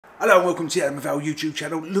Hello and welcome to the Adam Val YouTube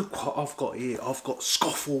channel. Look what I've got here. I've got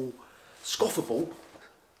Scoffable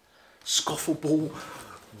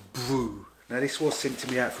Brew. Now this was sent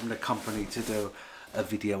to me out from the company to do a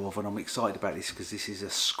video of, and I'm excited about this because this is a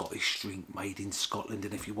Scottish drink made in Scotland.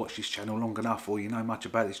 And if you watch this channel long enough, or you know much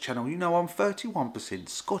about this channel, you know I'm 31%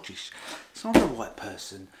 Scottish. So I'm the right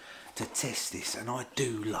person to test this, and I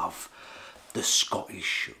do love the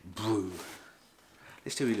Scottish brew.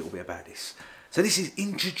 Let's tell you a little bit about this. So this is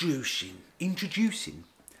introducing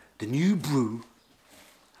the new brew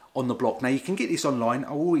on the block. Now you can get this online.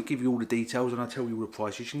 I'll always give you all the details and I'll tell you all the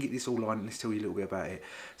prices. You can get this online and let's tell you a little bit about it.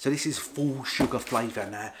 So this is full sugar flavour.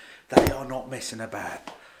 Now they are not messing about.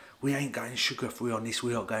 We ain't going sugar free on this.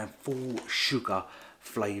 We are going full sugar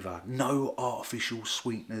flavour. No artificial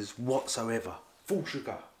sweeteners whatsoever. Full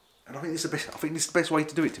sugar. And I think this is the best. I think this is the best way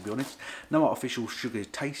to do it, to be honest. No artificial sugar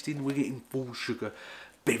tasting. We're getting full sugar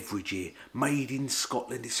beverage here, made in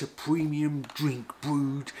Scotland. It's a premium drink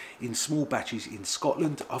brewed in small batches in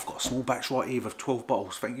Scotland. I've got a small batch right here of 12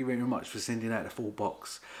 bottles. Thank you very much for sending out the full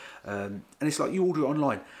box. And it's like you order it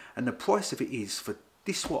online, and the price of it is for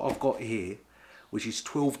this what I've got here, which is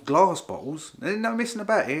 12 glass bottles. There's no messing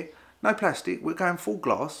about here, no plastic. We're going full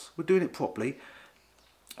glass. We're doing it properly.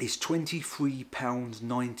 It's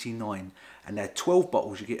 £23.99, and they're 12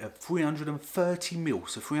 bottles. You get a 330ml,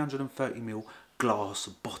 so 330ml glass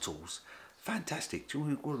bottles. Fantastic. Do you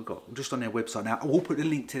know what we've got? I'm just on their website now. I will put the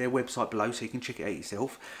link to their website below so you can check it out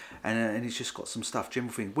yourself. And it's just got some stuff.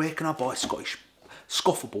 General thing. Where can I buy Scottish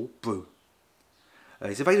Scoffable Brew?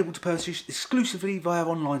 It's available to purchase exclusively via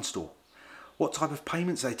online store. What type of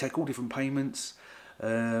payments? They take all different payments.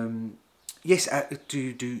 Yes. Do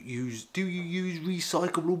you use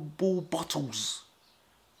recyclable bottles?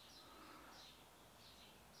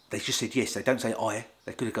 They just said yes. They don't say I.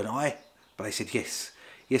 They could have gone I. But they said yes.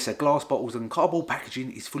 Yes, so glass bottles and cardboard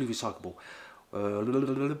packaging is fully recyclable.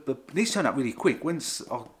 These turned up really quick. Once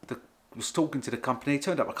I was talking to the company, it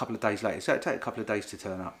turned up a couple of days later. So it took a couple of days to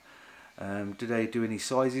turn up. Do they do any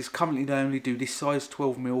sizes? Currently they only do this size,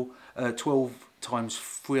 12 times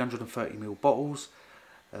 330ml bottles.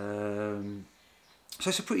 So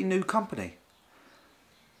it's a pretty new company.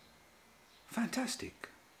 Fantastic.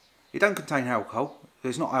 It don't contain alcohol.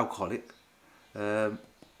 It's not alcoholic.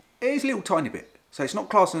 It is a little tiny bit, so it's not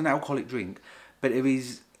classed as an alcoholic drink, but it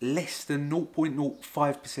is less than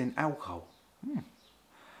 0.05% alcohol.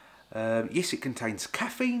 Yes, it contains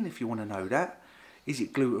caffeine, if you want to know that. Is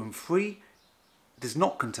it gluten free? Does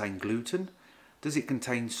not contain gluten. Does it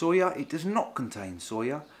contain soya? It does not contain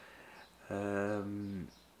soya.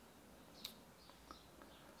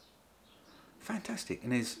 Fantastic.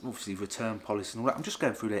 And there's obviously return policy and all that. I'm just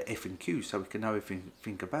going through their F&Q so we can know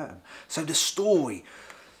everything about them. So the story.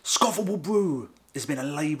 Scoffable Brew has been a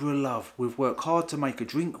labour of love. We've worked hard to make a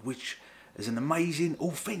drink which is an amazing,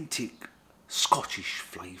 authentic Scottish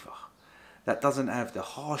flavour that doesn't have the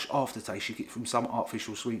harsh aftertaste you get from some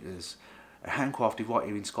artificial sweeteners. Handcrafted right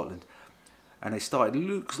here in Scotland. And they started,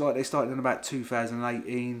 looks like they started in about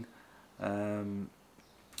 2018.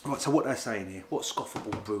 Right, so what they're saying here, what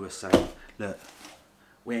Scoffable Brew are saying, look,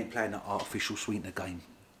 we ain't playing that artificial sweetener game.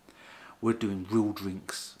 We're doing real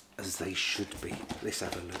drinks as they should be. Let's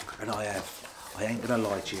have a look. And I ain't gonna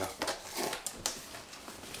lie to you.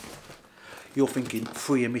 You're thinking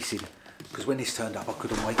 3 are missing, because when this turned up I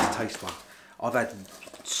couldn't wait to taste one. I've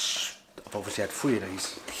obviously had 3 of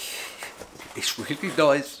these. It's really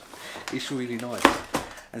nice. It's really nice.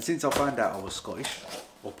 And since I found out I was Scottish,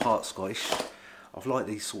 or part Scottish, I've liked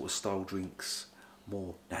these sort of style drinks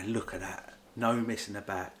more. Now look at that. No messing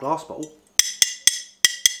about. Glass bottle.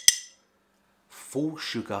 Full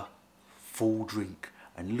sugar, full drink,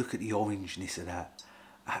 and look at the orangeness of that.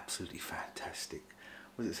 Absolutely fantastic.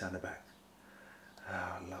 What does it sound about?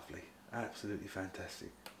 Ah, oh, lovely. Absolutely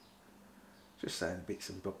fantastic. Just saying bits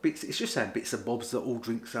and bobs. It's just saying bits and bobs that all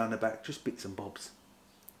drinks sound about. Just bits and bobs.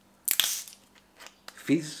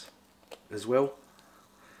 Fizz as well.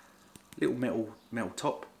 Little metal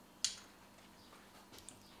top.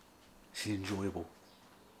 It's enjoyable.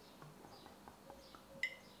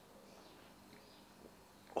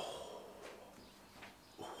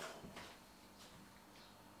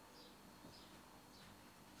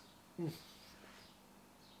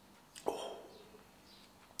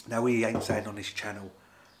 Now we ain't saying on this channel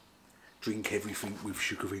drink everything with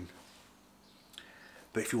sugar in,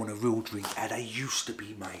 but if you want a real drink, how they used to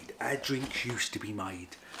be made, how drinks used to be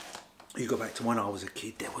made. You go back to when I was a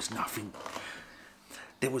kid, there was nothing,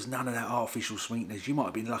 there was none of that artificial sweeteners. You might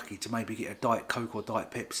have been lucky to maybe get a Diet Coke or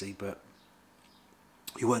Diet Pepsi, but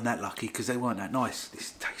you weren't that lucky because they weren't that nice.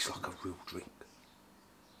 This tastes like a real drink.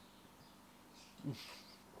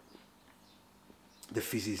 The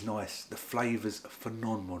fizz is nice. The flavours are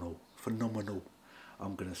phenomenal. Phenomenal,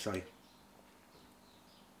 I'm going to say.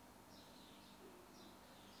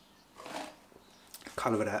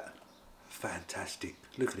 Colour of that, fantastic.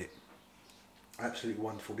 Look at it. Absolutely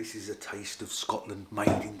wonderful. This is a taste of Scotland, made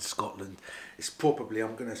in Scotland. It's probably,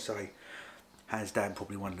 I'm going to say, hands down,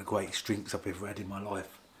 probably one of the greatest drinks I've ever had in my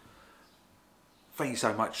life. Thank you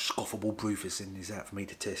so much, Scoffable BREW, for sending this out for me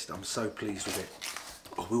to test. I'm so pleased with it.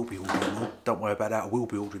 I will be ordering more. Don't worry about that. I will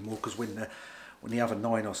be ordering more, because when the other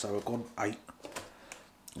 9 or so are gone, 8,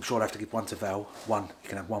 I'm sure I'll have to give one to Val. One, you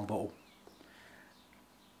can have 1 bottle.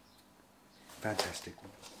 Fantastic.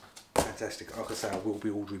 Fantastic. Like I say, I will be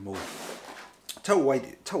ordering more. Total weight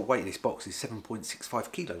of this box is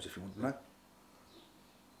 7.65 kilos, if you want to know.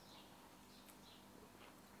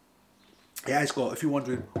 It has got, if you're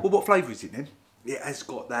wondering, well, what flavour is it then? It has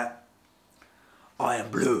got that iron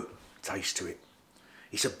blue taste to it.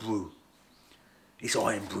 It's a brew. It's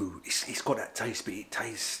iron brew. It's got that taste, but it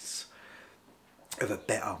tastes of a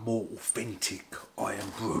better, more authentic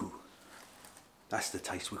iron brew. That's the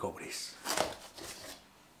taste we got with this.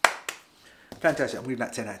 Fantastic. I'm giving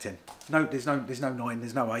that 10 out of 10. No, there's no 9, there's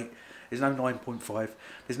no 8, there's no 9.5,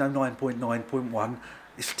 there's no 9.9.1.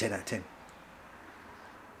 It's 10 out of 10.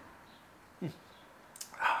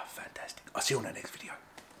 Fantastic. I'll see you on the next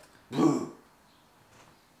video.